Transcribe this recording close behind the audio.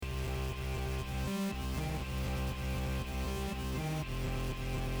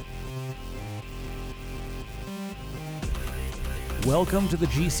Welcome to the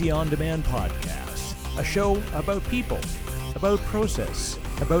GC On Demand podcast, a show about people, about process,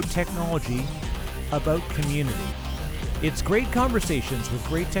 about technology, about community. It's great conversations with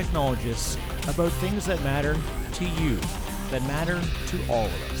great technologists about things that matter to you, that matter to all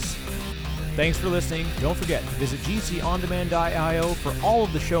of us. Thanks for listening. Don't forget to visit gcondemand.io for all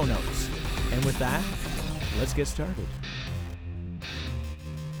of the show notes. And with that, let's get started.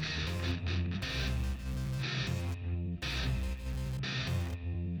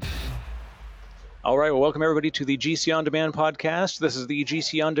 All right, well, welcome everybody to the GC On Demand podcast. This is the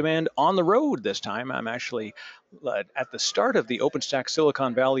GC On Demand on the road this time. I'm actually at the start of the OpenStack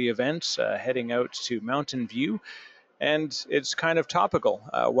Silicon Valley event, heading out to Mountain View, and it's kind of topical.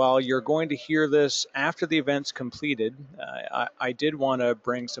 While you're going to hear this after the event's completed, I did want to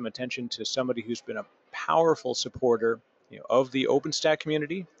bring some attention to somebody who's been a powerful supporter, of the OpenStack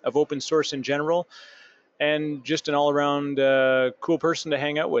community, of open source in general, and just an all-around cool person to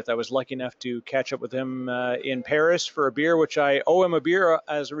hang out with. I was lucky enough to catch up with him in Paris for a beer, which I owe him a beer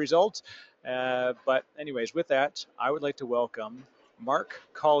as a result. But anyways, with that, I would like to welcome Mark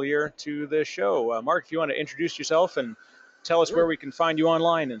Collier to the show. Mark, if you want to introduce yourself and tell us where we can find you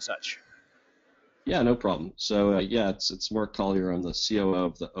online and such. Yeah, no problem. So it's Mark Collier. I'm the COO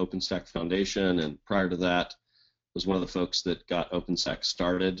of the OpenStack Foundation, and prior to that, was one of the folks that got OpenStack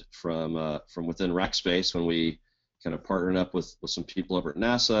started from within Rackspace when we kind of partnered up with some people over at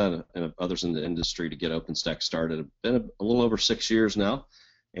NASA and others in the industry to get OpenStack started. It's been a little over 6 years now,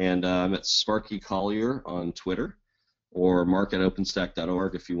 and I'm at Sparky Collier on Twitter, or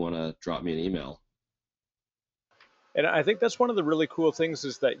mark@openstack.org if you want to drop me an email. And I think that's one of the really cool things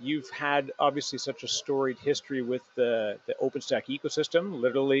is that you've had obviously such a storied history with the OpenStack ecosystem,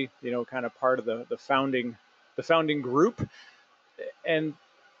 literally, kind of part of the founding group. And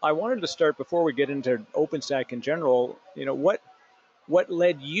I wanted to start, before we get into OpenStack in general, what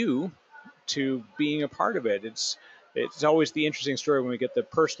led you to being a part of it? It's always the interesting story when we get the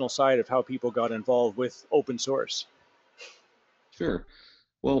personal side of how people got involved with open source. Sure.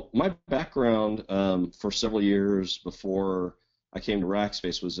 Well, my background for several years before I came to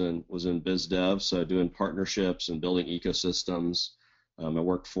Rackspace was in biz dev, so doing partnerships and building ecosystems. I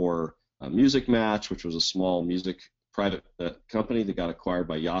worked for Music Match, which was a small music private company that got acquired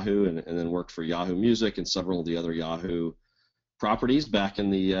by Yahoo, and then worked for Yahoo Music and several of the other Yahoo properties back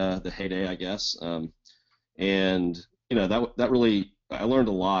in the heyday, I guess. And that really, I learned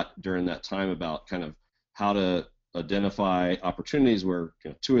a lot during that time about kind of how to identify opportunities where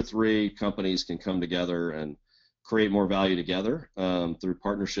 2 or 3 companies can come together and create more value together through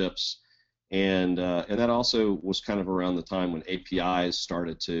partnerships. And that also was kind of around the time when APIs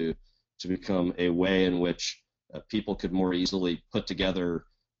started to become a way in which people could more easily put together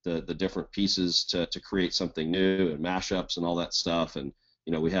the different pieces to create something new, and mashups and all that stuff. And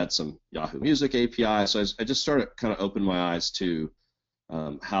we had some Yahoo Music API, so I just started kind of open my eyes to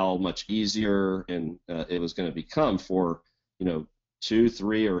how much easier and it was going to become for 2,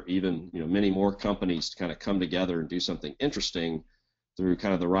 3, or even many more companies to kind of come together and do something interesting through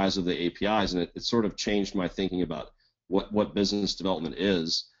kind of the rise of the APIs. And it sort of changed my thinking about what business development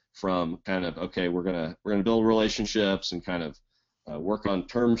is, from kind of, okay, we're gonna build relationships and kind of work on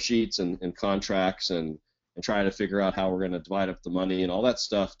term sheets and contracts and try to figure out how we're going to divide up the money and all that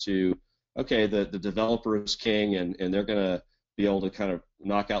stuff, to, okay, the developer is king, and they're going to be able to kind of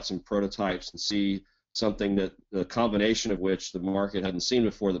knock out some prototypes and see something that the combination of which the market hadn't seen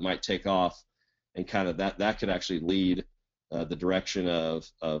before that might take off, and kind of that could actually lead the direction of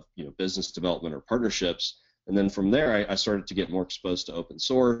business development or partnerships. And then from there, I started to get more exposed to open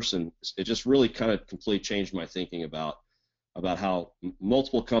source, and it just really kind of completely changed my thinking about how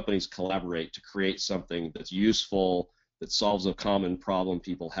multiple companies collaborate to create something that's useful, that solves a common problem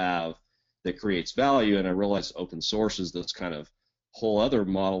people have, that creates value. And I realized open source is this kind of whole other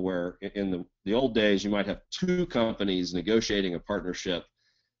model where in the old days you might have 2 companies negotiating a partnership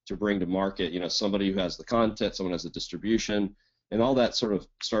to bring to market, somebody who has the content, someone has the distribution, and all that sort of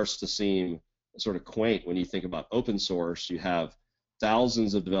starts to seem sort of quaint when you think about open source. You have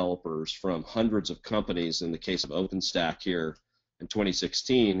thousands of developers from hundreds of companies. In the case of OpenStack here in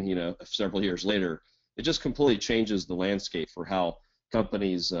 2016, several years later, it just completely changes the landscape for how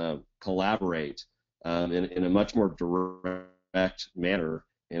companies collaborate in a much more direct manner,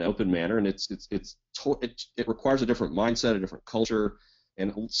 an open manner, and it requires a different mindset, a different culture.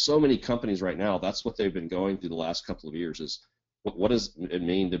 And so many companies right now, that's what they've been going through the last couple of years, is what does it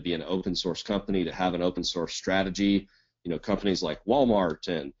mean to be an open source company, to have an open source strategy? Companies like Walmart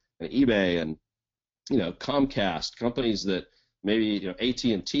and eBay and Comcast, companies that maybe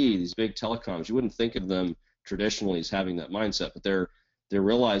AT&T, these big telecoms, you wouldn't think of them traditionally as having that mindset, but they're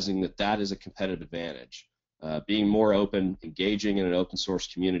realizing that that is a competitive advantage. Being more open, engaging in an open source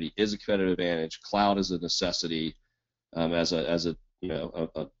community is a competitive advantage. Cloud is a necessity as a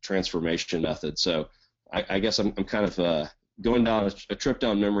a transformation method. So I guess I'm kind of going down a trip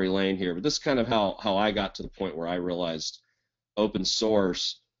down memory lane here, but this is kind of how I got to the point where I realized open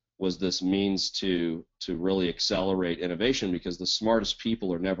source was this means to really accelerate innovation, because the smartest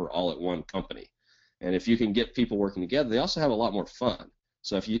people are never all at one company. And if you can get people working together, they also have a lot more fun.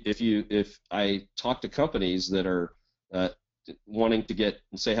 So if I talk to companies that are wanting to get,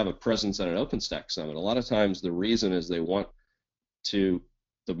 say, have a presence at an OpenStack summit, a lot of times the reason is they want the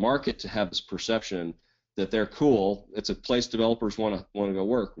market to have this perception that they're cool. It's a place developers want to go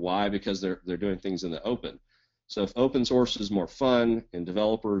work. Why? Because they're doing things in the open. So if open source is more fun and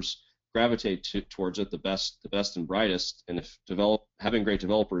developers gravitate towards it, the best and brightest, and if having great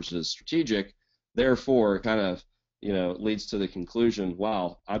developers is strategic, therefore it kind of leads to the conclusion,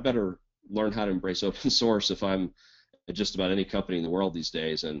 wow, I better learn how to embrace open source if I'm at just about any company in the world these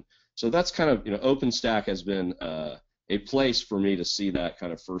days. And so that's kind of, OpenStack has been a place for me to see that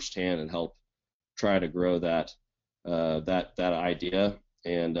kind of firsthand and help try to grow that idea.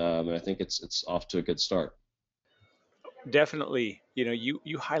 And I think it's off to a good start. Definitely.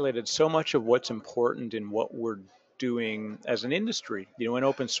 You highlighted so much of what's important in what we're doing as an industry, in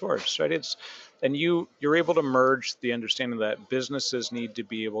open source, right? And you're able to merge the understanding that businesses need to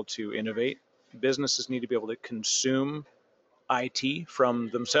be able to innovate, businesses need to be able to consume IT from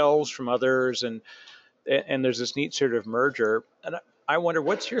themselves, from others, and there's this neat sort of merger. And I wonder,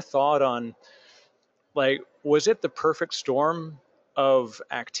 what's your thought on, like, was it the perfect storm of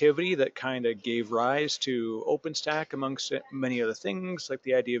activity that kind of gave rise to OpenStack amongst many other things, like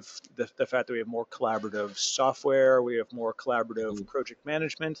the idea of the fact that we have more collaborative software, we have more collaborative project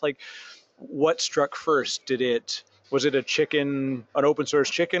management? Like, what struck first? Was it an open source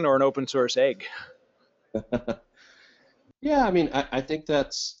chicken, or an open source egg? Yeah, I mean, I think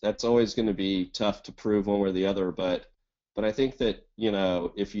that's always going to be tough to prove one way or the other, but I think that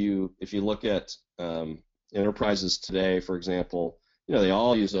if you look at enterprises today, for example, they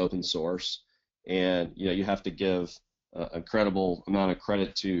all use open source, and you have to give a incredible amount of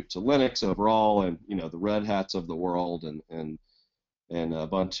credit to Linux overall, and the Red Hats of the world, and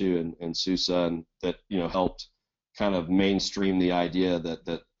Ubuntu and SUSE, and that helped kind of mainstream the idea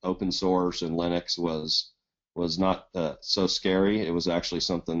that open source and Linux was not so scary. It was actually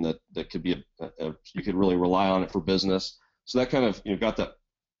something that could be you could really rely on it for business. So that kind of got that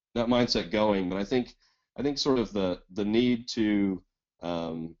mindset going. But I think sort of the need to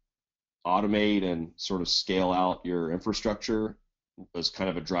automate and sort of scale out your infrastructure was kind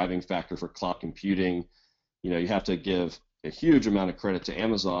of a driving factor for cloud computing. You have to give a huge amount of credit to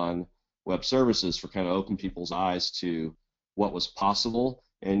Amazon Web Services for kind of opening people's eyes to what was possible.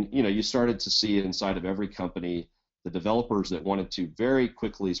 And you started to see inside of every company the developers that wanted to very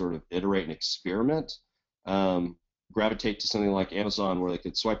quickly sort of iterate and experiment gravitate to something like Amazon, where they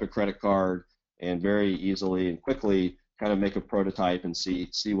could swipe a credit card and very easily and quickly kind of make a prototype and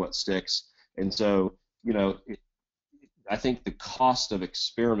see what sticks. And so I think the cost of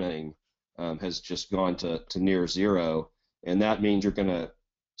experimenting has just gone to near zero, and that means you're going to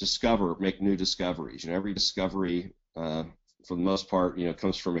make new discoveries. Every discovery for the most part,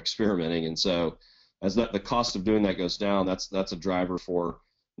 comes from experimenting, and so as the cost of doing that goes down, that's a driver for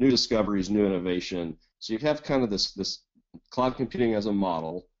new discoveries, new innovation. So you have kind of this cloud computing as a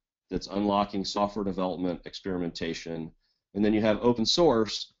model that's unlocking software development, experimentation, and then you have open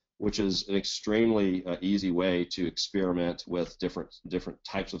source, which is an extremely easy way to experiment with different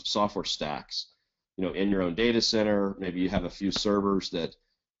types of software stacks. In your own data center, maybe you have a few servers that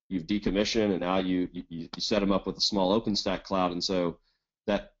you've decommissioned, and now you set them up with a small OpenStack cloud, and so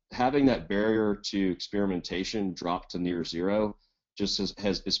that having that barrier to experimentation drop to near zero just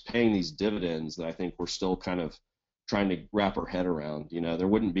is paying these dividends that I think we're still kind of trying to wrap our head around. There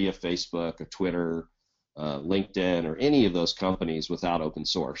wouldn't be a Facebook, a Twitter, LinkedIn, or any of those companies without open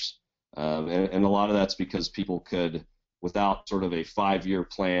source, and a lot of that's because people could, without sort of a 5-year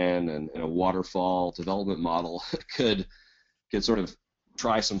plan and a waterfall development model, could sort of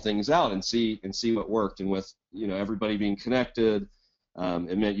try some things out and see what worked. And with everybody being connected,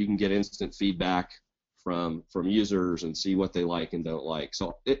 it meant you can get instant feedback from users and see what they like and don't like.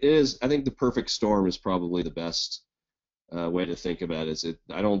 So it is, I think, the perfect storm is probably the best way to think about it.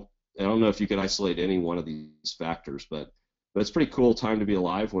 I don't know if you could isolate any one of these factors, but it's pretty cool time to be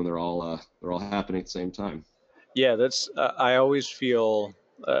alive when they're all happening at the same time. Yeah, that's. I always feel.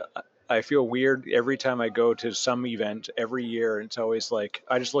 I feel weird every time I go to some event every year. It's always like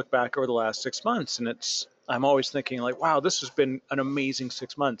I just look back over the last 6 months, and it's I'm always thinking like, wow, this has been an amazing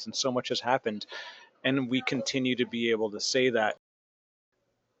 6 months and so much has happened. And we continue to be able to say that.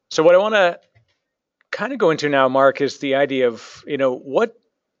 So what I want to kind of go into now, Mark, is the idea of,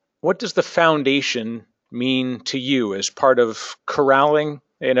 what does the foundation mean to you as part of corralling,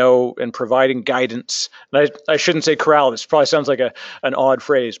 and providing guidance? And I shouldn't say corral. This probably sounds like an odd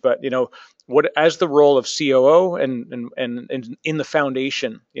phrase, but what as the role of COO and in the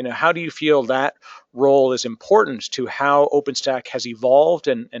foundation, how do you feel that role is important to how OpenStack has evolved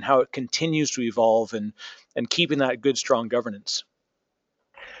and how it continues to evolve and keeping that good, strong governance?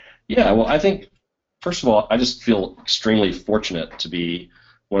 Yeah, well, I think first of all, I just feel extremely fortunate to be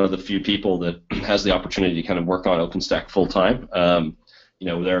one of the few people that has the opportunity to kind of work on OpenStack full time.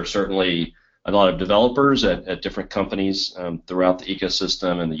 There are certainly a lot of developers at different companies throughout the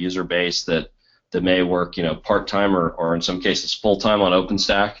ecosystem and the user base that may work, part time or in some cases full time on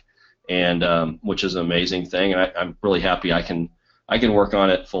OpenStack, and which is an amazing thing. And I'm really happy I can work on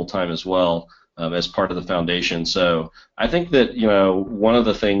it full time as well. As part of the foundation. So I think that one of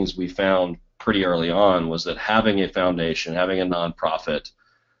the things we found pretty early on was that having a foundation, having a nonprofit,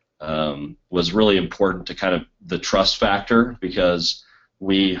 was really important to kind of the trust factor, because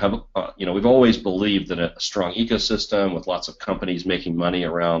we have we've always believed that a strong ecosystem with lots of companies making money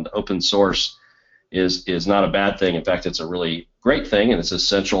around open source is not a bad thing. In fact, it's a really great thing, and it's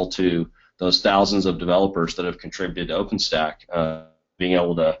essential to those thousands of developers that have contributed to OpenStack being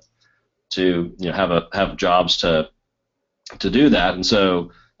able to have jobs to do that. And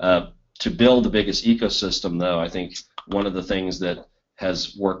so to build the biggest ecosystem, though, I think one of the things that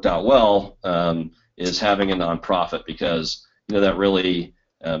has worked out well is having a nonprofit, because that really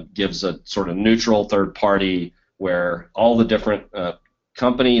gives a sort of neutral third party where all the different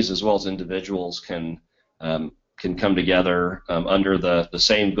companies as well as individuals can come together under the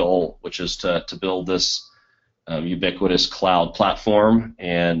same goal, which is to build this ubiquitous cloud platform.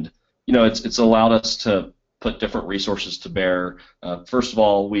 And it's allowed us to put different resources to bear. First of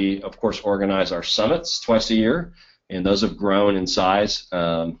all, we, of course, organize our summits twice a year, and those have grown in size,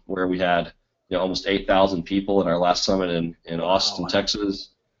 where we had almost 8,000 people at our last summit in Austin, Texas.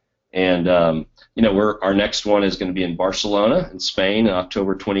 And our next one is going to be in Barcelona, in Spain,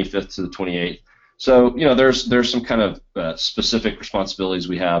 October 25th to the 28th. So there's some kind of specific responsibilities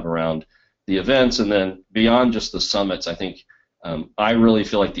we have around the events, and then beyond just the summits, I think I really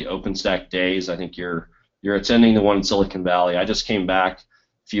feel like the OpenStack days. I think you're attending the one in Silicon Valley. I just came back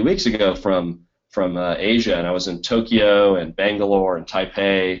a few weeks ago from Asia, and I was in Tokyo and Bangalore and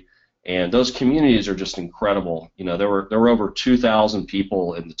Taipei, and those communities are just incredible. There were over 2,000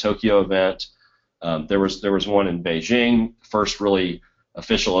 people in the Tokyo event. There was one in Beijing. First really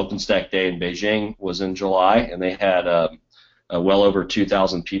official OpenStack day in Beijing was in July, and they had well over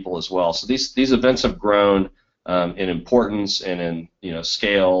 2,000 people as well. So these events have grown in importance and in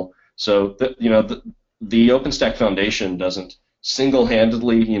scale. So the OpenStack Foundation doesn't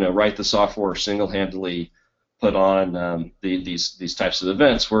single-handedly write the software, single-handedly put on these types of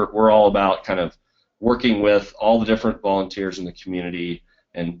events. We're all about kind of working with all the different volunteers in the community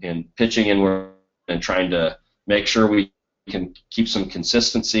and pitching in and trying to make sure we can keep some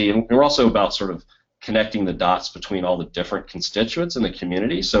consistency. And we're also about sort of connecting the dots between all the different constituents in the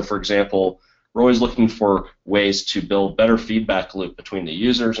community. So, for example, we're always looking for ways to build better feedback loop between the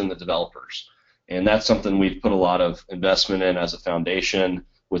users and the developers. And that's something we've put a lot of investment in as a foundation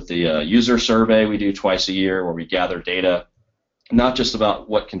with the user survey we do twice a year, where we gather data, not just about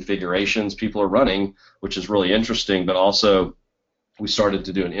what configurations people are running, which is really interesting, but also we started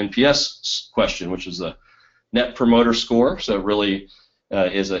to do an NPS question, which is the Net Promoter Score. So it really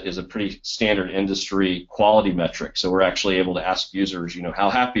is a pretty standard industry quality metric. So we're actually able to ask users, how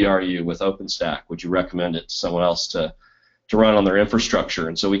happy are you with OpenStack? Would you recommend it to someone else to run on their infrastructure?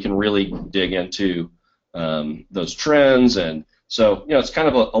 And so we can really dig into those trends. And so, it's kind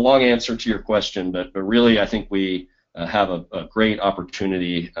of a long answer to your question, but really I think we have a great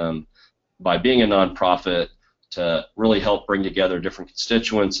opportunity by being a nonprofit to really help bring together different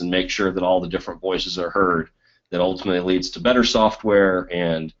constituents and make sure that all the different voices are heard. That ultimately leads to better software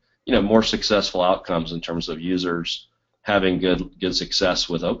and more successful outcomes in terms of users having good success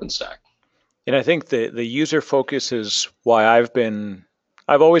with OpenStack. And I think the user focus is why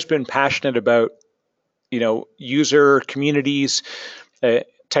I've always been passionate about user communities.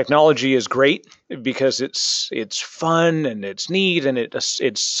 Technology is great because it's fun and it's neat and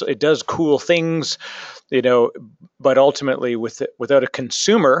it does cool things, but ultimately without a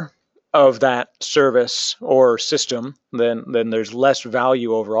consumer of that service or system, then there's less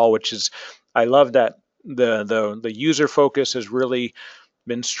value overall. Which is, I love that the user focus has really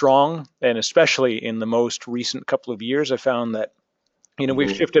been strong, and especially in the most recent couple of years, I found that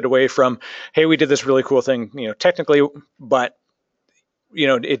we've shifted away from, hey, we did this really cool thing, technically, but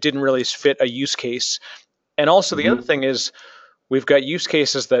it didn't really fit a use case. And also the other thing is we've got use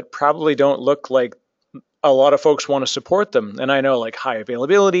cases that probably don't look like a lot of folks want to support them. And I know like high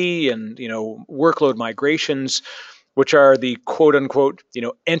availability and workload migrations, which are the quote unquote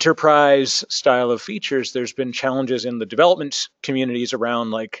enterprise style of features. There's been challenges in the development communities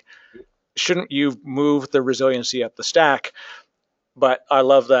around like, shouldn't you move the resiliency up the stack? But I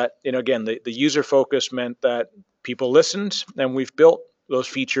love that, again, the user focus meant that people listened, and we've built those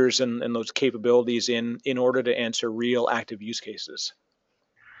features and those capabilities in order to answer real active use cases.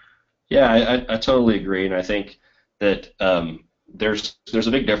 Yeah, I totally agree, and I think that there's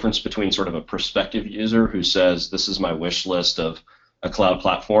a big difference between sort of a prospective user who says this is my wish list of a cloud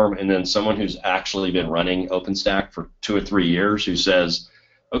platform, and then someone who's actually been running OpenStack for 2 or 3 years who says,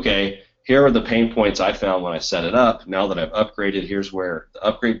 okay, here are the pain points I found when I set it up. Now that I've upgraded, here's where the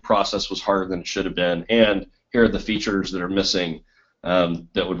upgrade process was harder than it should have been, and here are the features that are missing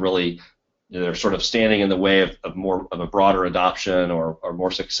that would really, they're sort of standing in the way of more of a broader adoption or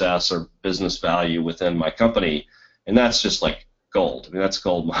more success or business value within my company. And that's just like gold. I mean, that's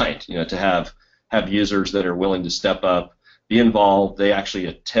gold mine. To have users that are willing to step up, be involved. They actually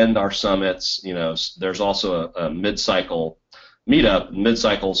attend our summits. There's also a mid-cycle meetup.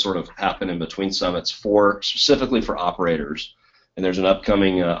 Mid-cycles sort of happen in between summits specifically for operators, and there's an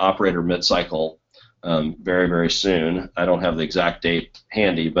upcoming operator mid-cycle very, very soon. I don't have the exact date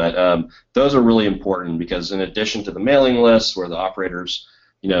handy, but those are really important because in addition to the mailing lists where the operators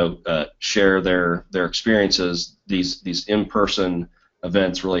share their experiences, these in-person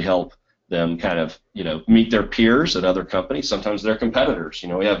events really help them kind of meet their peers at other companies, sometimes their competitors.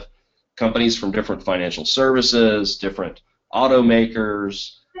 We have companies from different financial services, different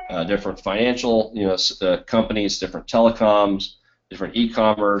automakers, different financial companies, different telecoms, different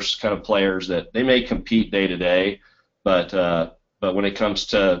e-commerce kind of players that they may compete day to day, but when it comes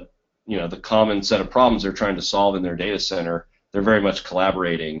to the common set of problems they're trying to solve in their data center, they're very much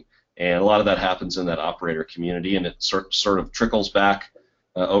collaborating, and a lot of that happens in that operator community, and it sort of trickles back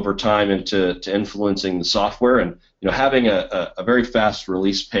over time into influencing the software. And having a very fast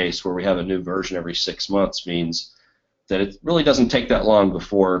release pace where we have a new version every 6 months means that it really doesn't take that long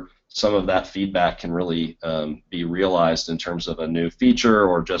before some of that feedback can really be realized in terms of a new feature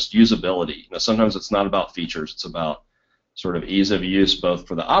or just usability. Sometimes it's not about features, it's about sort of ease of use both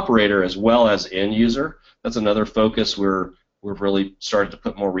for the operator as well as end user. That's another focus we've really started to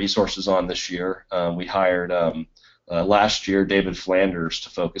put more resources on this year. We hired last year David Flanders to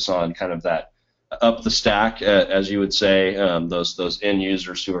focus on kind of that up the stack, as you would say, those end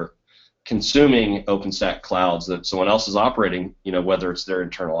users who are consuming OpenStack clouds that someone else is operating, whether it's their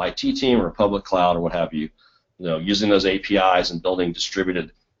internal IT team or a public cloud or what have you, using those APIs and building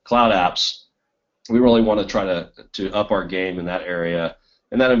distributed cloud apps. We really want to try to up our game in that area,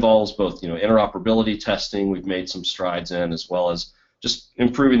 and that involves both interoperability testing we've made some strides in, as well as just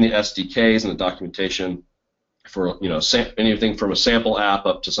improving the SDKs and the documentation for anything from a sample app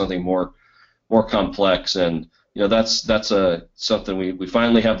up to something more complex. And that's something we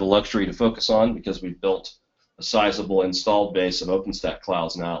finally have the luxury to focus on because we've built a sizable installed base of OpenStack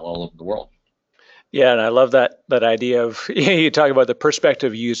clouds now all over the world. Yeah, and I love that idea of you talk about the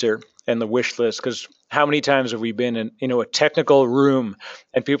prospective user and the wish list, because how many times have we been in a technical room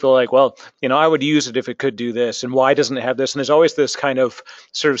and people are like, well, I would use it if it could do this, and why doesn't it have this? And there's always this kind of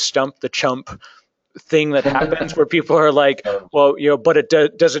sort of stump the chump thing that happens where people are like, well, but it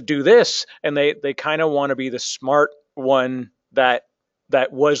does it do this? And they kind of want to be the smart one that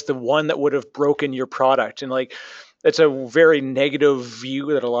was the one that would have broken your product. And like, it's a very negative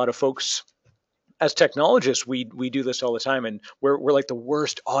view that a lot of folks, as technologists, we do this all the time, and we're like the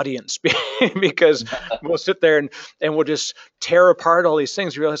worst audience because we'll sit there and we'll just tear apart all these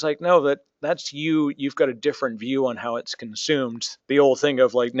things. You realize like, no, that's you. You've got a different view on how it's consumed. The old thing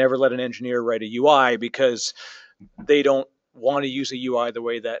of like, never let an engineer write a UI because they don't want to use a UI the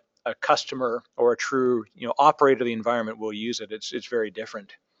way that a customer or a true operator of the environment will use it. It's very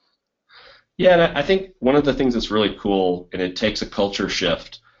different. Yeah, and I think one of the things that's really cool, and it takes a culture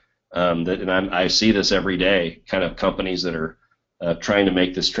shift. I see this every day, kind of companies that are trying to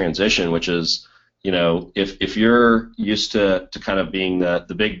make this transition, which is, if you're used to kind of being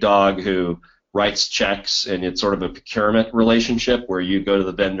the big dog who writes checks and it's sort of a procurement relationship where you go to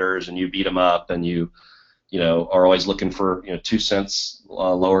the vendors and you beat them up and you are always looking for 2 cents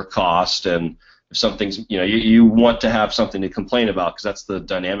lower cost, and if something's you want to have something to complain about because that's the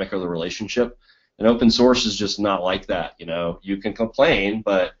dynamic of the relationship. And open source is just not like that. You know, you can complain,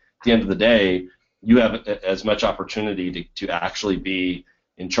 but at the end of the day, you have as much opportunity to actually be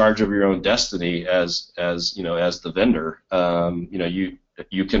in charge of your own destiny as you know, as the vendor. You know,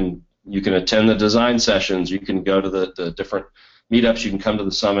 you can attend the design sessions, you can go to the different meetups, you can come to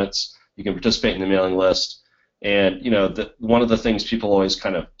the summits, you can participate in the mailing list. And you know, one of the things people always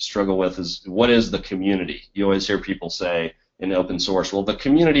kind of struggle with is, what is the community? You always hear people say in open source, well, the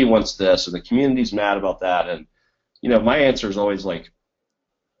community wants this, or the community's mad about that. And you know, my answer is always like,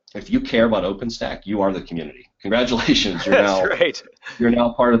 if you care about OpenStack, you are the community. Congratulations, you're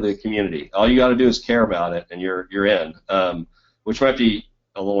now part of the community. All you got to do is care about it, and you're in. Which might be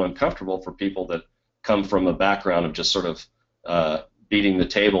a little uncomfortable for people that come from a background of just sort of beating the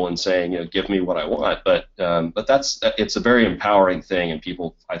table and saying, you know, give me what I want. But it's a very empowering thing, and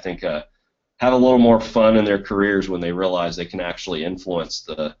people, I think, have a little more fun in their careers when they realize they can actually influence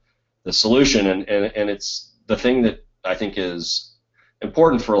the solution. And it's the thing that I think is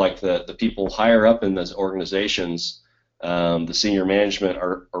important for like the people higher up in those organizations, the senior management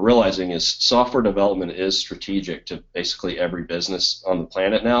are realizing is software development is strategic to basically every business on the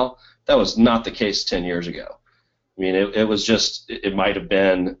planet now. That was not the case 10 years ago. I mean, it was just, it might have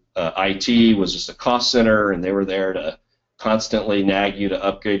been IT was just a cost center, and they were there to constantly nag you to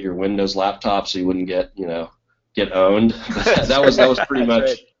upgrade your Windows laptop so you wouldn't get owned. that was pretty much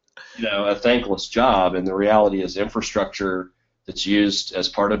right. You know, a thankless job. And the reality is infrastructure that's used as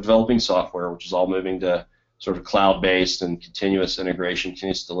part of developing software, which is all moving to sort of cloud-based and continuous integration,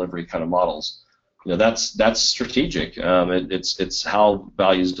 continuous delivery kind of models. You know, that's strategic. It's how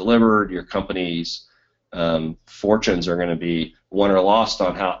value is delivered. Your company's fortunes are going to be won or lost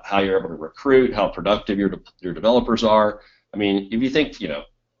on how you're able to recruit, how productive your developers are. I mean, if you think, you know,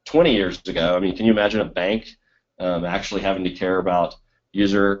 20 years ago, I mean, can you imagine a bank actually having to care about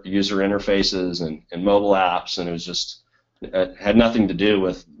user interfaces and mobile apps? And it was just, it had nothing to do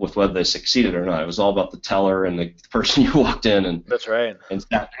with whether they succeeded or not. It was all about the teller and the person you walked in and that's right. And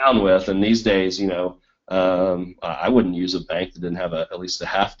sat down with. And these days, you know, I wouldn't use a bank that didn't have at least a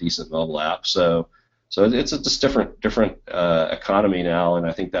half decent mobile app. So it's a just different economy now, and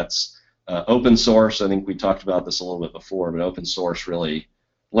I think that's open source. I think we talked about this a little bit before, but open source really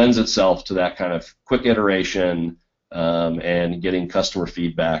lends itself to that kind of quick iteration and getting customer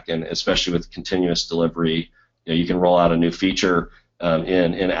feedback, and especially with continuous delivery. You know, you can roll out a new feature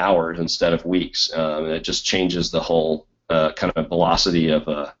in hours instead of weeks. It just changes the whole kind of velocity of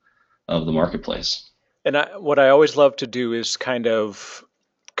the marketplace. And what I always love to do is kind of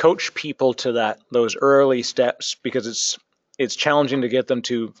coach people to those early steps, because it's challenging to get them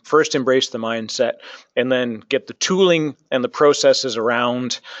to first embrace the mindset and then get the tooling and the processes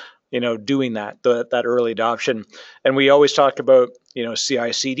around, you know, doing that early adoption. And we always talk about, you know,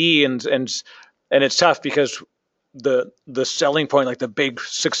 CI/CD and it's tough because the selling point, like the big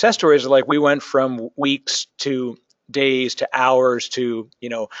success stories, are like we went from weeks to days to hours to, you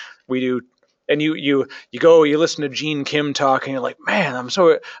know, we do. And you go, you listen to Gene Kim talk, and you're like, man,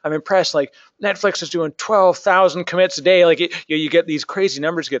 I'm impressed. Like Netflix is doing 12,000 commits a day. Like you get these crazy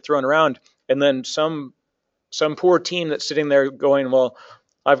numbers get thrown around, and then some poor team that's sitting there going, well,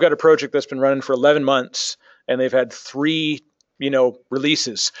 I've got a project that's been running for 11 months, and they've had 3, you know,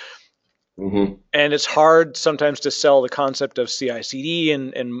 releases. Mm-hmm. And it's hard sometimes to sell the concept of CI/CD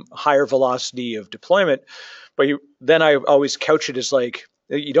and higher velocity of deployment. But then I always couch it as like,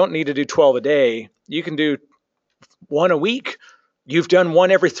 you don't need to do 12 a day. You can do 1 a week. You've done 1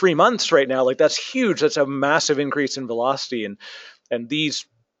 every 3 months right now. Like that's huge. That's a massive increase in velocity. And these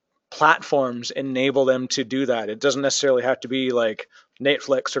platforms enable them to do that. It doesn't necessarily have to be like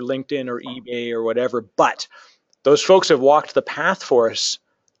Netflix or LinkedIn or eBay or whatever, but those folks have walked the path for us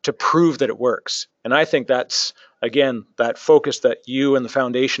to prove that it works. And I think that's, again, that focus that you and the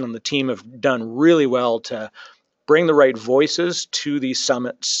foundation and the team have done really well to bring the right voices to these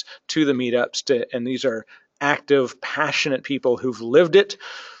summits, to the meetups, and these are active, passionate people who've lived it,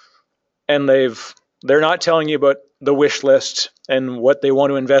 and they're not telling you about the wish list and what they want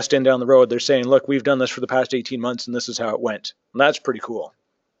to invest in down the road. They're saying, look, we've done this for the past 18 months, and this is how it went. And that's pretty cool.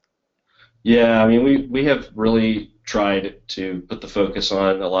 Yeah, I mean, we have really tried to put the focus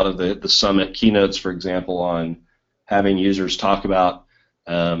on a lot of the summit keynotes, for example, on having users talk about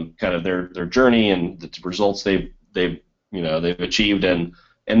kind of their journey and the results they've achieved, and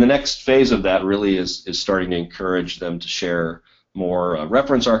the next phase of that really is starting to encourage them to share more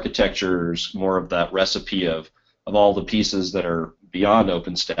reference architectures, more of that recipe of all the pieces that are beyond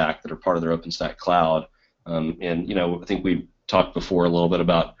OpenStack that are part of their OpenStack cloud. And you know, I think we talked before a little bit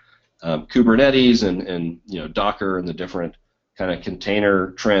about Kubernetes and you know, Docker and the different kind of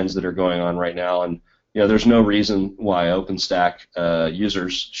container trends that are going on right now, and there's no reason why OpenStack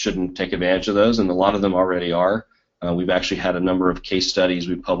users shouldn't take advantage of those, and a lot of them already are. We've actually had a number of case studies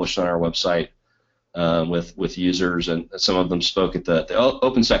we published on our website with users, and some of them spoke at the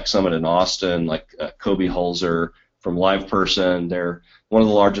OpenStack Summit in Austin, like Kobe Holzer from LivePerson. They're one of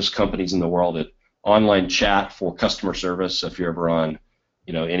the largest companies in the world at online chat for customer service. So if you're ever on,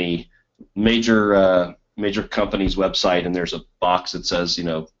 any major company's website and there's a box that says,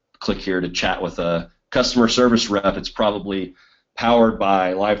 click here to chat with a customer service rep, it's probably powered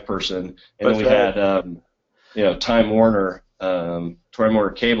by LivePerson. And then we had, Time Warner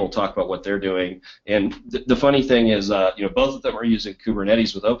Cable talk about what they're doing. And the funny thing is, both of them are using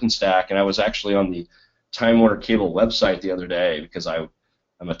Kubernetes with OpenStack, and I was actually on the Time Warner Cable website the other day because I'm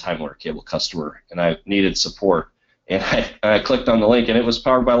a Time Warner Cable customer and I needed support, and I clicked on the link and it was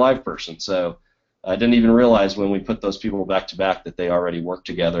powered by LivePerson. So I didn't even realize when we put those people back to back that they already work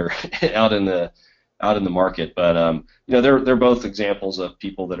together out in the market. But they're both examples of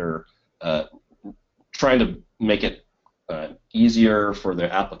people that are trying to make it easier for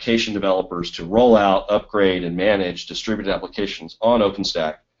their application developers to roll out, upgrade, and manage distributed applications on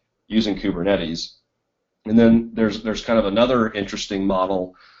OpenStack using Kubernetes. And then there's kind of another interesting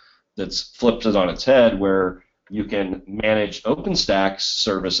model that's flipped it on its head, where you can manage OpenStack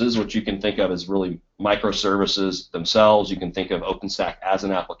services, which you can think of as really microservices themselves. You can think of OpenStack as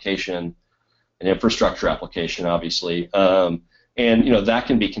an application, an infrastructure application, obviously, and that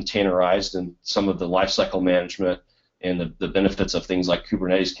can be containerized, and some of the lifecycle management and the benefits of things like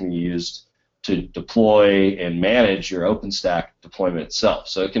Kubernetes can be used to deploy and manage your OpenStack deployment itself.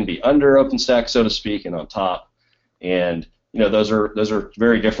 So it can be under OpenStack, so to speak, and on top. And those are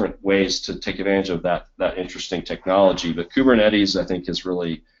very different ways to take advantage of that interesting technology. But Kubernetes, I think, has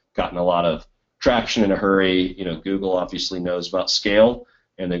really gotten a lot of traction in a hurry. Google obviously knows about scale,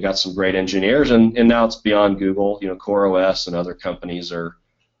 and they've got some great engineers. And now it's beyond Google. CoreOS and other companies are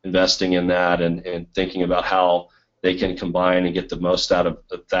investing in that and thinking about how they can combine and get the most out of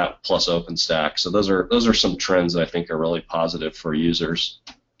that plus OpenStack. So those are some trends that I think are really positive for users.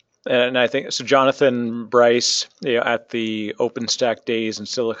 And I think so. Jonathan Bryce, at the OpenStack Days in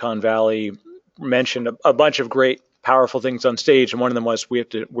Silicon Valley, mentioned a bunch of great, powerful things on stage, and one of them was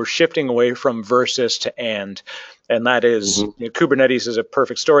we're shifting away from versus to and that is Kubernetes is a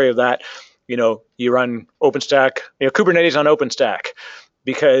perfect story of that. You run OpenStack, Kubernetes on OpenStack,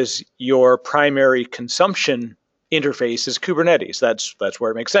 because your primary consumption interface is Kubernetes. That's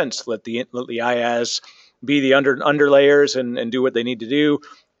where it makes sense. Let the IaaS be the under layers and do what they need to do.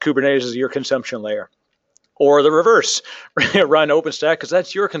 Kubernetes is your consumption layer. Or the reverse, run OpenStack because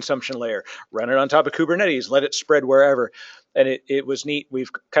that's your consumption layer. Run it on top of Kubernetes. Let it spread wherever. And it was neat. We've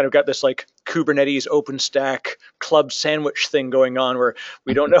kind of got this like Kubernetes OpenStack club sandwich thing going on where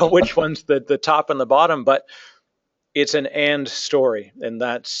we don't know which one's the top and the bottom, but it's an and story, and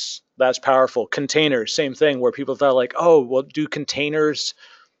that's powerful. Containers, same thing, where people thought like, oh, well, do containers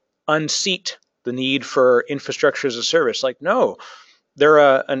unseat the need for infrastructure as a service? Like, no, they're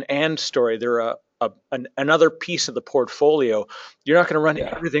an and story. They're another piece of the portfolio. You're not going to run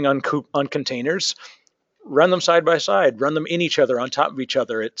everything on containers. Run them side by side. Run them in each other, on top of each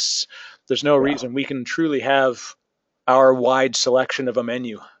other. There's no reason. We can truly have our wide selection of a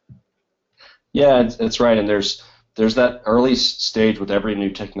menu. Yeah, it's right, and there's that early stage with every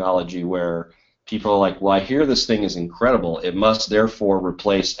new technology where people are like, well, I hear this thing is incredible. It must therefore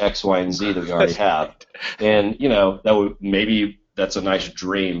replace X, Y, and Z that we already have. And, maybe that's a nice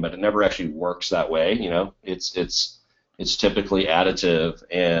dream, but it never actually works that way. It's typically additive,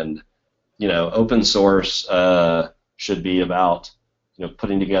 and, open source should be about,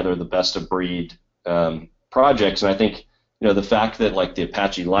 putting together the best of breed projects. And I think, the fact that like the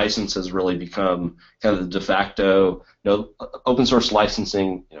Apache license has really become kind of the de facto, open source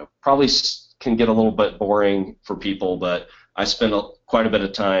licensing, probably can get a little bit boring for people, but I spent quite a bit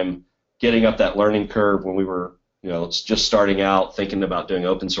of time getting up that learning curve when we were, just starting out thinking about doing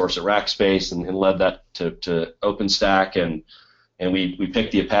open source at Rackspace, and led that to OpenStack, and we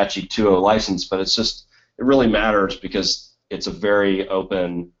picked the Apache 2.0 license, but it really matters because it's a very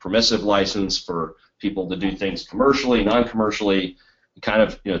open, permissive license for people to do things commercially, non-commercially, kind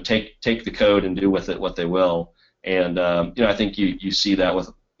of take the code and do with it what they will. And I think you see that with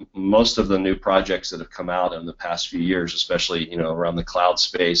most of the new projects that have come out in the past few years, especially around the cloud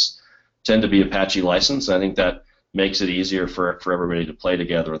space, tend to be Apache licensed. I think that makes it easier for everybody to play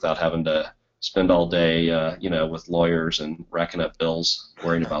together without having to spend all day, with lawyers and racking up bills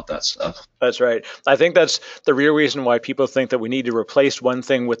worrying about that stuff. That's right. I think that's the real reason why people think that we need to replace one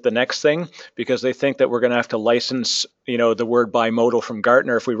thing with the next thing, because they think that we're going to have to license, the word bimodal from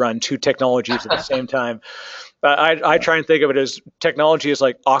Gartner if we run two technologies at the same time. I try and think of it as technology is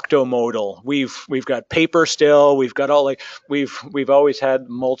like octomodal. We've got paper still. We've got all we've always had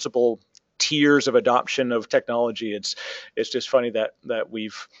multiple tiers of adoption of technology. It's just funny that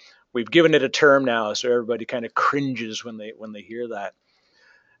we've given it a term now, so everybody kind of cringes when they hear that.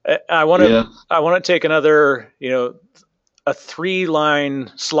 I want to Yeah. I want to take another, a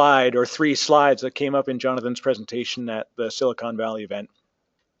 3-line slide or 3 slides that came up in Jonathan's presentation at the Silicon Valley event.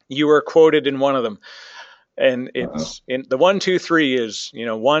 You were quoted in one of them, and Uh-oh. it's in the 1, 2, 3 is,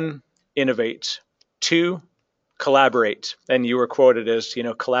 1, innovate, 2, collaborate, and you were quoted as,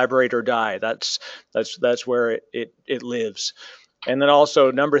 collaborate or die. That's where it lives. And then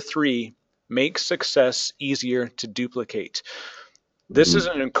also number 3, make success easier to duplicate. This is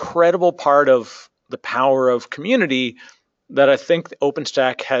Mhm. an incredible part of the power of community that I think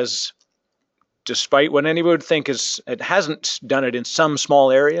OpenStack has, despite what anybody would think is, it hasn't done it in some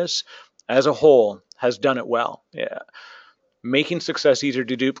small areas, as a whole has done it well. Yeah. Making success easier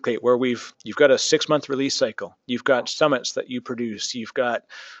to duplicate, where you've got a 6-month release cycle, you've got summits that you produce, you've got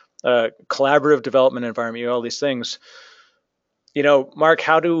a collaborative development environment, all these things. Mark,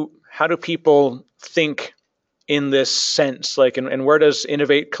 how do people think in this sense, and where does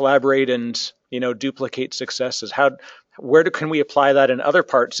innovate, collaborate, and duplicate successes? Can we apply that in other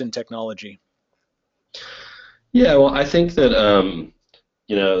parts in technology? Yeah, well, I think that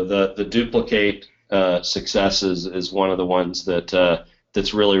the duplicate success is one of the ones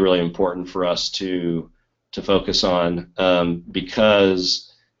that's really really important for us to focus on,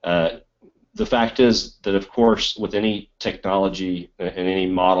 because the fact is that, of course, with any technology and any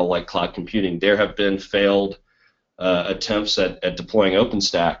model like cloud computing, there have been failed attempts at deploying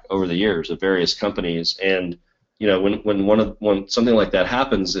OpenStack over the years of various companies, and when something like that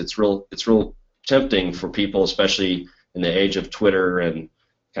happens, it's real tempting for people, especially in the age of Twitter and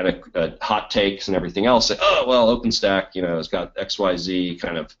kind of hot takes and everything else, say, oh well, OpenStack has got XYZ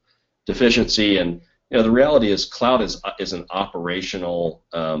kind of deficiency, and the reality is cloud is an operational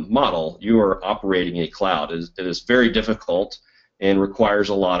model. You are operating a cloud. It is very difficult and requires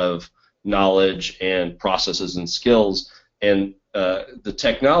a lot of knowledge and processes and skills, and the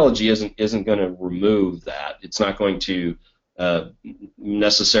technology isn't going to remove that. It's not going to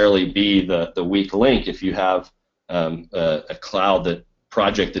necessarily be the weak link. If you have a cloud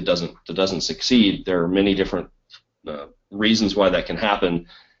project that doesn't succeed, there are many different reasons why that can happen.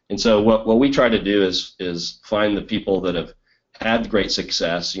 And so what we try to do is find the people that have had great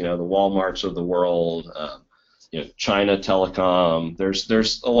success, the Walmarts of the world, China Telecom.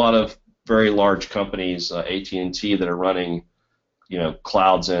 There's a lot of very large companies, AT&T, that are running,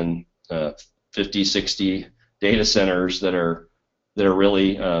 clouds in 50, 60 data centers that are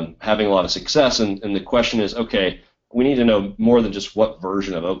really having a lot of success. And the question is, okay, we need to know more than just what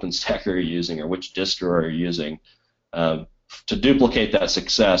version of OpenStack are you using or which distro are you using. To duplicate that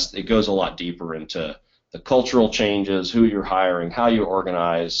success, it goes a lot deeper into the cultural changes, who you're hiring, how you're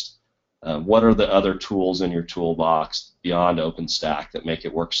organized, what are the other tools in your toolbox beyond OpenStack that make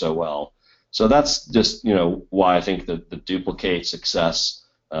it work so well. So that's just why I think that the duplicate success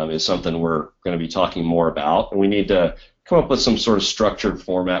is something we're going to be talking more about, and we need to come up with some sort of structured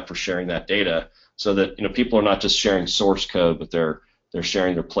format for sharing that data, so that people are not just sharing source code, but they're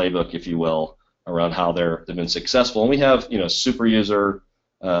sharing their playbook, if you will, around how they've been successful. And we have SuperUser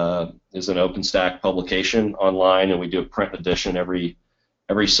is an OpenStack publication online, and we do a print edition every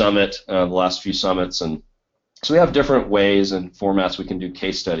summit, the last few summits, and so we have different ways and formats we can do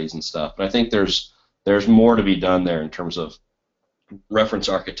case studies and stuff. But I think there's more to be done there in terms of reference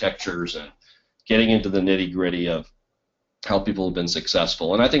architectures and getting into the nitty-gritty of how people have been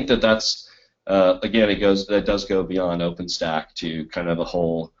successful. And I think that's again, it does go beyond OpenStack to kind of a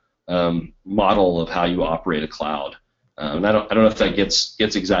whole model of how you operate a cloud. And I don't know if that gets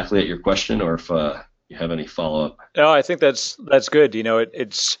exactly at your question, or if you have any follow-up. No, I think that's good.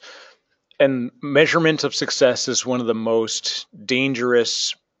 It's and measurement of success is one of the most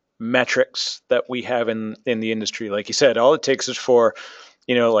dangerous metrics that we have in the industry. Like you said, all it takes is for,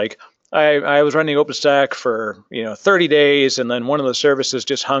 like I was running OpenStack for 30 days, and then one of the services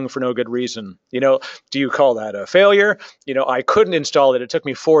just hung for no good reason. Do you call that a failure? I couldn't install it. It took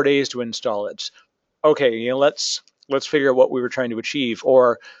me 4 days to install it. Okay, let's figure out what we were trying to achieve.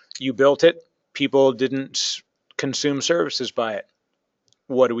 Or you built it, people didn't consume services by it.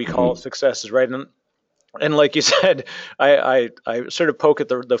 What do we call successes, right? And And like you said, I sort of poke at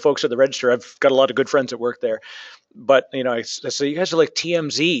the folks at the register. I've got a lot of good friends that work there, but I say you guys are like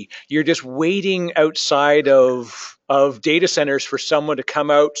TMZ. You're just waiting outside of data centers for someone to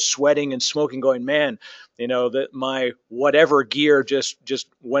come out sweating and smoking, going, man, that my whatever gear just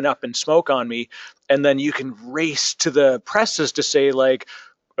went up in smoke on me, and then you can race to the presses to say like,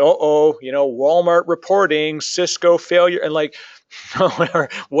 oh, Walmart reporting Cisco failure, and like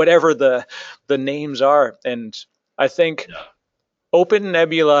whatever the names are. And I think Yeah. Open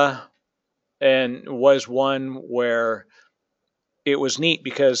Nebula and was one where it was neat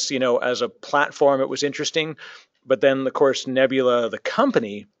because as a platform it was interesting, but then of course Nebula the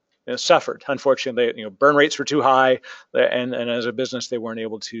company suffered. Unfortunately, burn rates were too high, and as a business they weren't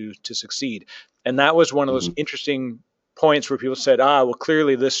able to succeed. And that was one of those Hmm. interesting points where people said, well,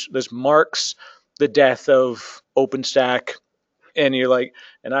 clearly this marks the death of OpenStack. And you're like,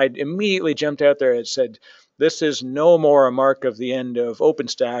 and I immediately jumped out there and said, this is no more a mark of the end of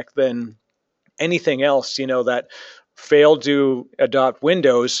OpenStack than anything else, that failed to adopt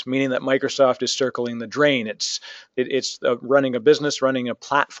Windows, meaning that Microsoft is circling the drain. It's running a business, running a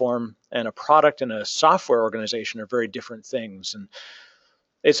platform, and a product and a software organization are very different things, and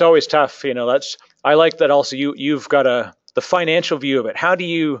it's always tough. I like that. Also, you've got the financial view of it. How do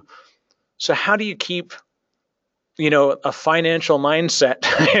you keep a financial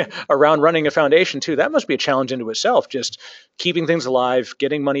mindset around running a foundation too? That must be a challenge into itself, just keeping things alive,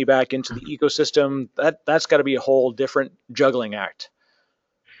 getting money back into the ecosystem. That's got to be a whole different juggling act.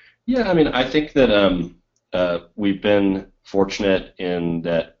 Yeah, I mean, I think that we've been fortunate in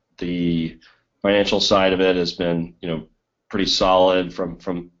that the financial side of it has been, pretty solid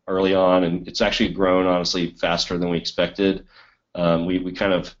from early on, and it's actually grown honestly faster than we expected. We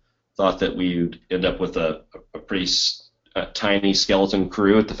kind of thought that we'd end up with a pretty tiny skeleton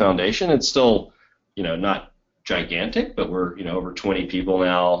crew at the foundation. It's still, not gigantic, but we're, over 20 people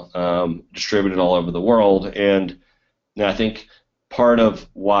now, distributed all over the world, and I think part of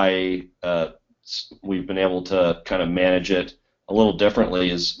why we've been able to kind of manage it a little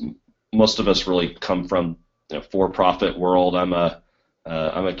differently is most of us really come from for-profit world. I'm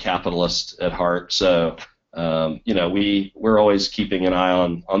a capitalist at heart, so we're always keeping an eye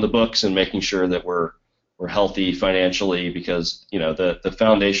on the books and making sure that we're healthy financially, because the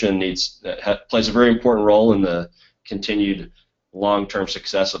foundation plays a very important role in the continued long-term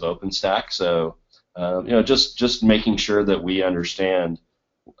success of OpenStack. So just making sure that we understand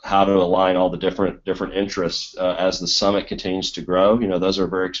how to align all the different interests as the summit continues to grow. Those are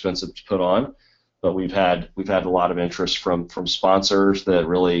very expensive to put on, but we've had a lot of interest from sponsors that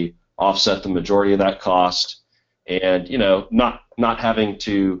really offset the majority of that cost. And not having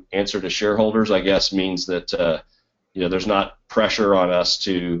to answer to shareholders, I guess, means that there's not pressure on us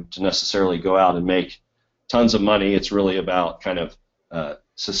to necessarily go out and make tons of money. It's really about kind of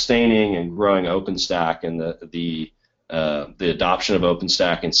sustaining and growing OpenStack and the adoption of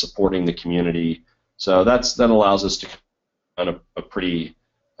OpenStack and supporting the community. So that allows us to run a pretty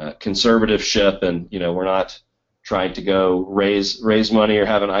conservative ship, and we're not trying to go raise money or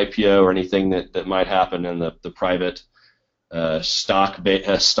have an IPO or anything that might happen in the private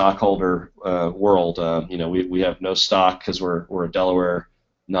stockholder world. We have no stock because we're a Delaware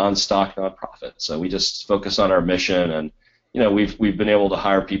non-stock nonprofit. So we just focus on our mission, and we've been able to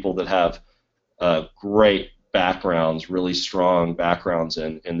hire people that have great backgrounds, really strong backgrounds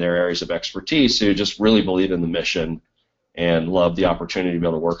in their areas of expertise, who just really believe in the mission and love the opportunity to be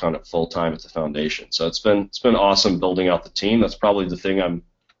able to work on it full time at the foundation. So it's been awesome building out the team. That's probably the thing I'm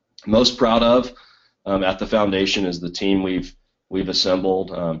most proud of at the foundation, is the team we've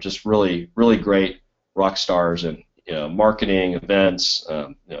assembled. Just really great rock stars in marketing, events,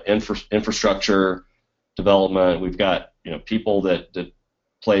 infrastructure development. We've got people that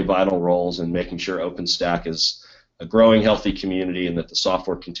play vital roles in making sure OpenStack is a growing, healthy community, and that the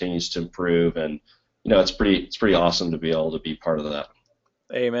software continues to improve. And it's pretty awesome to be able to be part of that.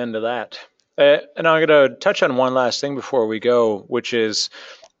 Amen to that. And I'm going to touch on one last thing before we go, which is,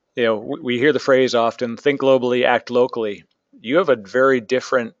 we hear the phrase often, think globally, act locally. You have a very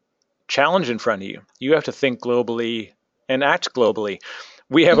different challenge in front of you. You have to think globally and act globally.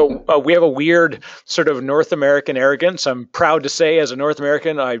 We have a weird sort of North American arrogance. I'm proud to say, as a North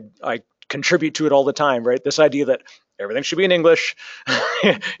American, I contribute to it all the time, right? This idea that everything should be in English.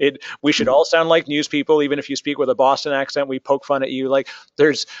 We should all sound like news people, even if you speak with a Boston accent, we poke fun at you. Like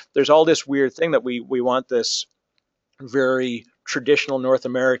there's all this weird thing that we want this very traditional North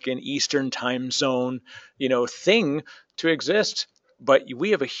American Eastern time zone, thing to exist. But we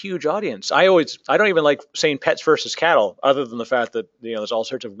have a huge audience. I don't even like saying pets versus cattle, other than the fact that there's all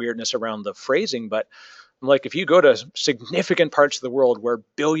sorts of weirdness around the phrasing. But like, if you go to significant parts of the world where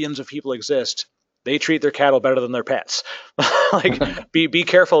billions of people exist, they treat their cattle better than their pets. Like, be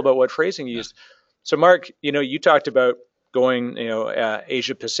careful about what phrasing you use. So, Mark, you talked about going,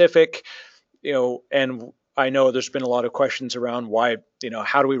 Asia Pacific, and I know there's been a lot of questions around why,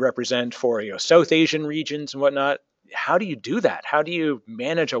 how do we represent for, South Asian regions and whatnot? How do you do that? How do you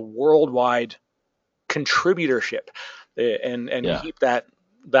manage a worldwide contributorship and Yeah. keep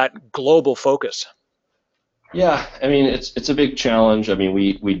that global focus? Yeah, I mean it's a big challenge. I mean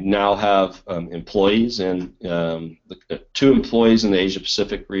we now have employees and 2 employees in the Asia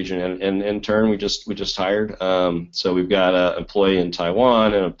Pacific region, and in turn we just hired. So we've got an employee in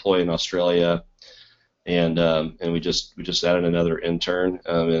Taiwan, an employee in Australia, and we just added another intern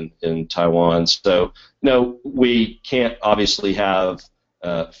in Taiwan. So we can't obviously have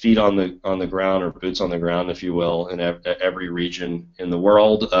feet on the ground, or boots on the ground, if you will, in every region in the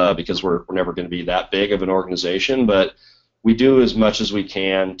world, because we're never going to be that big of an organization. But we do as much as we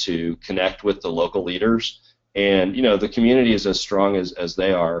can to connect with the local leaders, and the community is as strong as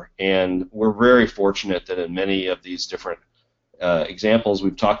they are, and we're very fortunate that in many of these different examples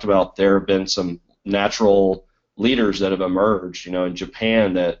we've talked about, there have been some natural leaders that have emerged. In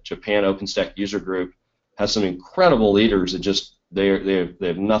Japan, that Japan OpenStack user group has some incredible leaders that just they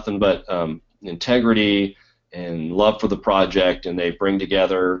have nothing but integrity and love for the project, and they bring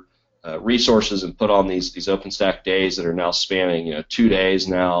together resources and put on these OpenStack days that are now spanning 2 days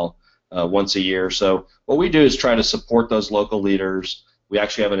now, once a year. So what we do is try to support those local leaders. We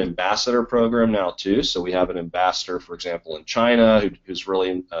actually have an ambassador program now too. So we have an ambassador, for example, in China, who's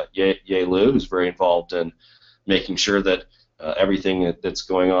really Ye Lu, who's very involved in making sure that everything that's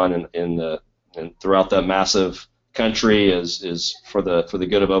going on in throughout that massive country is for the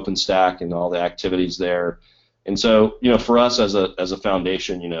good of OpenStack and all the activities there. And so for us as a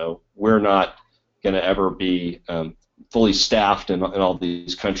foundation, we're not going to ever be fully staffed in all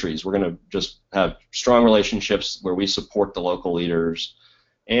these countries. We're going to just have strong relationships where we support the local leaders,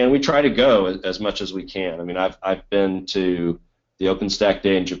 and we try to go as much as we can. I mean, I've been to the OpenStack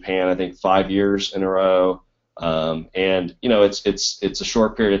Day in Japan, I think 5 years in a row, and it's a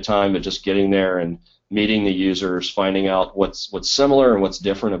short period of time, but just getting there and meeting the users, finding out what's similar and what's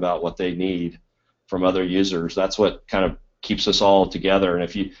different about what they need from other users. That's what kind of keeps us all together. And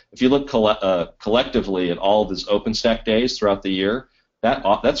if you look collectively at all of these OpenStack days throughout the year,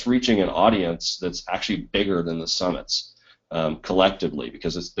 that's reaching an audience that's actually bigger than the summits collectively,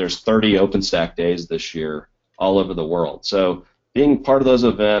 because there's 30 OpenStack days this year all over the world. So being part of those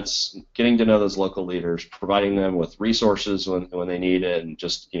events, getting to know those local leaders, providing them with resources when they need it, and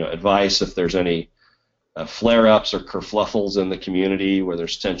just advice if there's any flare-ups or kerfluffles in the community where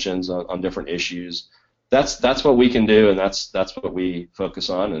there's tensions on different issues. That's what we can do, and that's what we focus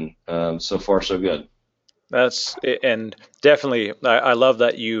on, and so far so good. And definitely, I love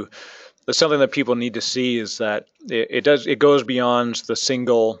that that's something that people need to see, is that it goes beyond the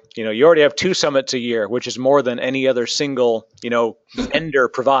single. You already have 2 summits a year, which is more than any other single vendor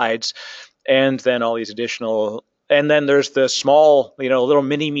provides, and then all these additional. And then there's the small, little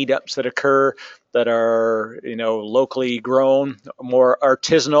mini meetups that occur that are, locally grown, more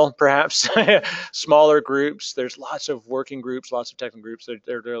artisanal, perhaps, smaller groups. There's lots of working groups, lots of technical groups.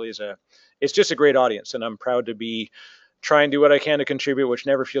 There really is it's just a great audience, and I'm proud to be try and do what I can to contribute, which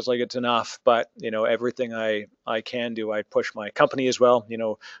never feels like it's enough. But everything I can do, I push my company as well,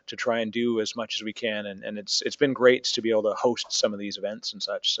 to try and do as much as we can. And it's been great to be able to host some of these events and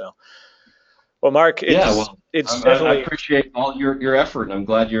such. So. Well, Mark, it's definitely. I appreciate all your effort, and I'm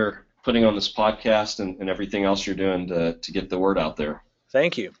glad you're putting on this podcast and everything else you're doing to get the word out there.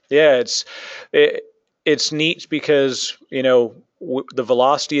 Thank you. Yeah, it's neat because the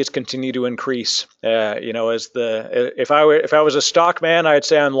velocity has continued to increase. If I was a stock man, I'd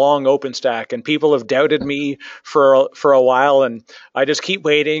say I'm long OpenStack, and people have doubted me for a while, and I just keep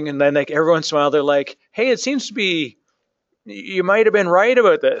waiting, and then every once in a while they're like, "Hey, it seems to be." You might have been right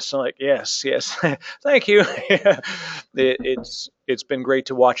about this. I'm like, yes, thank you. It's been great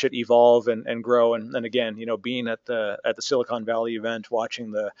to watch it evolve and grow, and again, being at the Silicon Valley event,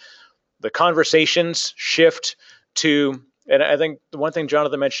 watching the conversations shift to, and I think the one thing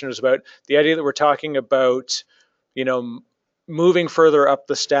Jonathan mentioned was about the idea that we're talking about, moving further up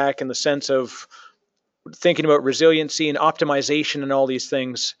the stack in the sense of thinking about resiliency and optimization and all these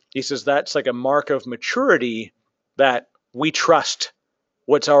things. He says that's like a mark of maturity, that we trust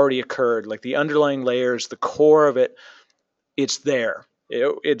what's already occurred, like the underlying layers, the core of it, it's there.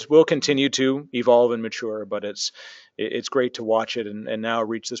 It will continue to evolve and mature, but it's great to watch it and now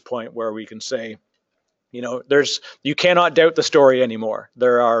reach this point where we can say, you cannot doubt the story anymore.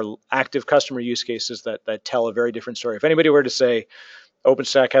 There are active customer use cases that tell a very different story. If anybody were to say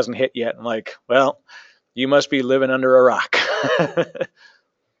OpenStack hasn't hit yet, I'm like, well, you must be living under a rock.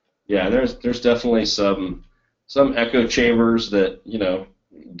 Yeah, there's definitely some echo chambers that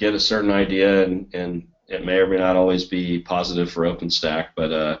get a certain idea, and it may or may not always be positive for OpenStack,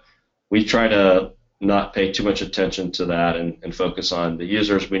 but we try to not pay too much attention to that and focus on the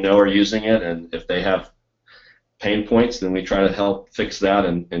users we know are using it, and if they have pain points, then we try to help fix that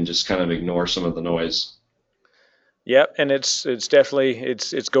and just kind of ignore some of the noise. Yep, and it's definitely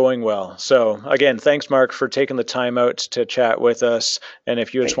it's going well. So again, thanks, Mark, for taking the time out to chat with us. And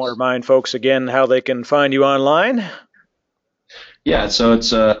if you just want to remind folks again how they can find you online. Yeah, so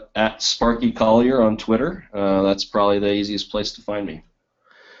it's at Sparky Collier on Twitter. That's probably the easiest place to find me.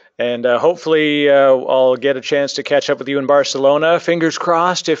 And hopefully I'll get a chance to catch up with you in Barcelona. Fingers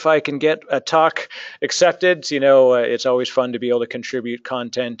crossed if I can get a talk accepted. It's always fun to be able to contribute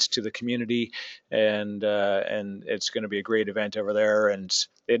content to the community, and it's going to be a great event over there. And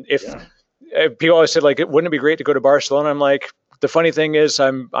if people always said, like, wouldn't it be great to go to Barcelona? I'm like, the funny thing is,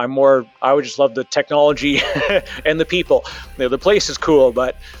 I would just love the technology and the people. The place is cool,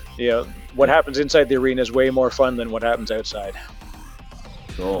 but what happens inside the arena is way more fun than what happens outside.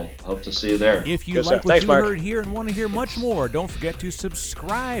 Cool. Hope to see you there. If you like what you heard here and want to hear much more, don't forget to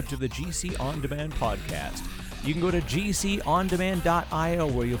subscribe to the GC On Demand podcast. You can go to gcondemand.io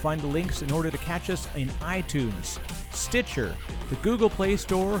where you'll find the links in order to catch us in iTunes, Stitcher, the Google Play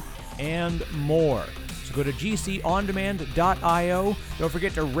Store, and more. So go to gcondemand.io. Don't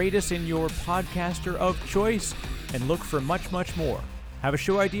forget to rate us in your podcaster of choice and look for much, much more. Have a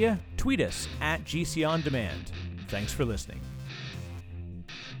show idea? Tweet us at GC On Demand. Thanks for listening.